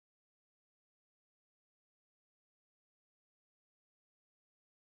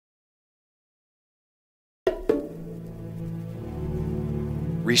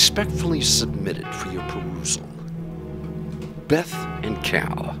Respectfully submitted for your perusal. Beth and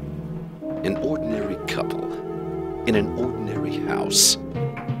Cal, an ordinary couple, in an ordinary house,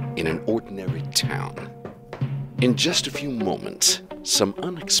 in an ordinary town. In just a few moments, some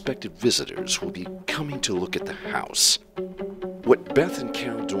unexpected visitors will be coming to look at the house. What Beth and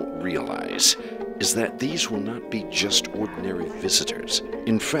Cal don't realize is that these will not be just ordinary visitors.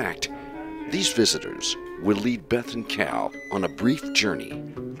 In fact, these visitors will lead Beth and Cal on a brief journey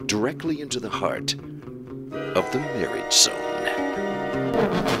directly into the heart of the marriage zone.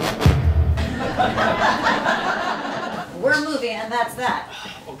 We're moving, and that's that.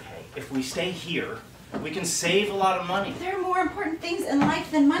 Okay, if we stay here, we can save a lot of money. There are more important things in life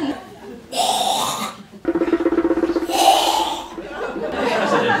than money.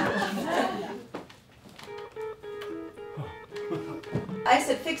 I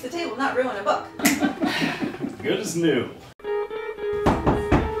said fix the table, not ruin a book. Good as new.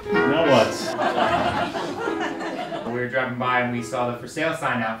 Now what? We were driving by and we saw the for sale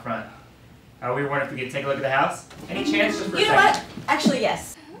sign out front. We were wondering if we could take a look at the house. Any chance just for a second? You know what? Actually,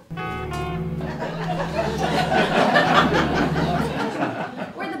 yes.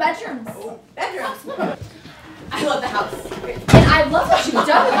 Where are the bedrooms? Bedrooms. I love the house. And I love what you've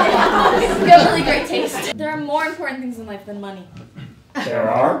done with it. You have really great taste. There are more important things in life than money. There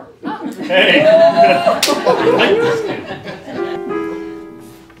are? Oh. Hey! I like this kid.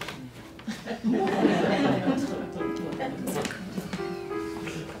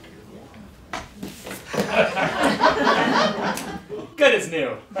 Good as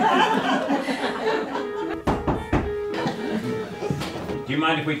new. Do you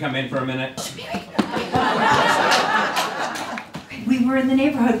mind if we come in for a minute? We were in the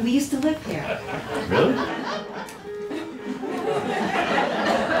neighborhood. We used to live here. Really?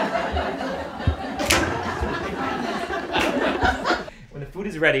 When the food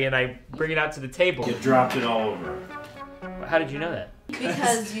is ready and I bring it out to the table. You dropped it all over. How did you know that?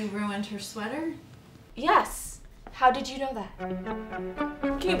 Because you ruined her sweater? Yes. How did you know that?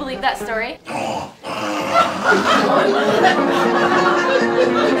 Can you believe that story?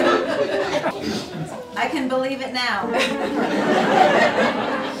 I can believe it now.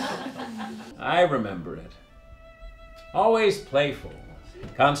 I remember it. Always playful,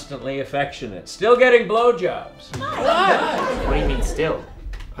 constantly affectionate, still getting blowjobs. What do you mean still?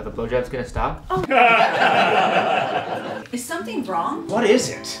 Are the blowjobs gonna stop? Is something wrong? What is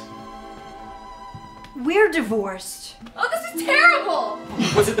it? We're divorced. Oh, this is terrible!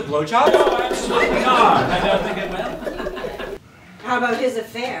 Was it the blowjobs? No, absolutely not. I don't think it will. How about his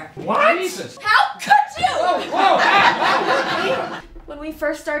affair? What? Jesus. How could you? Whoa! When we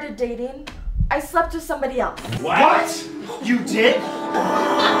first started dating, I slept with somebody else. What? You did?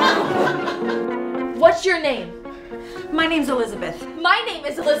 What's your name? My name's Elizabeth. My name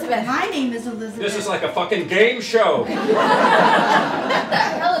is Elizabeth. My name is Elizabeth. This is like a fucking game show. What the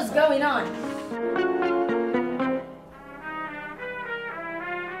hell is going on?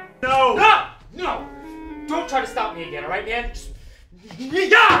 No! No! No! Don't try to stop me again, alright, man? Just...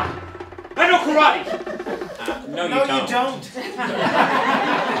 Yeah! I know karate! No, No, you you don't.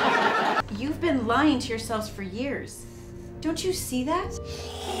 You've been lying to yourselves for years. Don't you see that?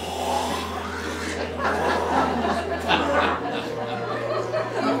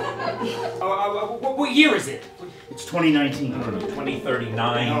 What year is it? It's 2019.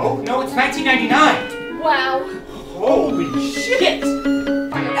 2039. No, it's 1999! Wow. Holy shit! Holy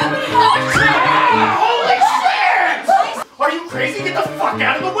shit! Are you crazy? Get the fuck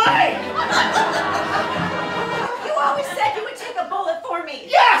out of the way!